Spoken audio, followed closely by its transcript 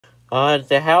The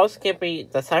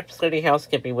cybersecurity house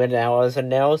can be rented out as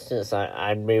announced since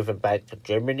I'm moving back to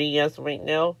Germany as of right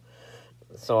now.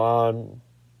 So,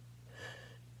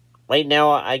 right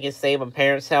now I can stay at my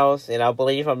parents' house, and I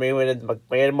believe I'm moving into my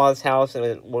grandma's house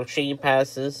and when she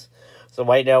passes. So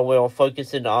right now we're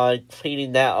focusing on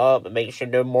cleaning that up and making sure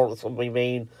no more will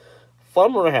remain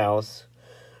from our house,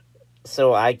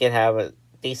 so I can have a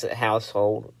decent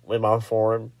household with my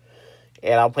farm.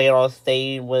 And I'm planning on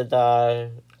staying with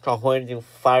going to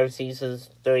 5 seasons,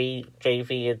 3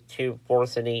 JV and 2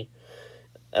 varsity.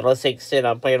 And let's say extend,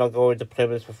 I'm planning on going to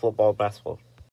Plymouth for football and basketball.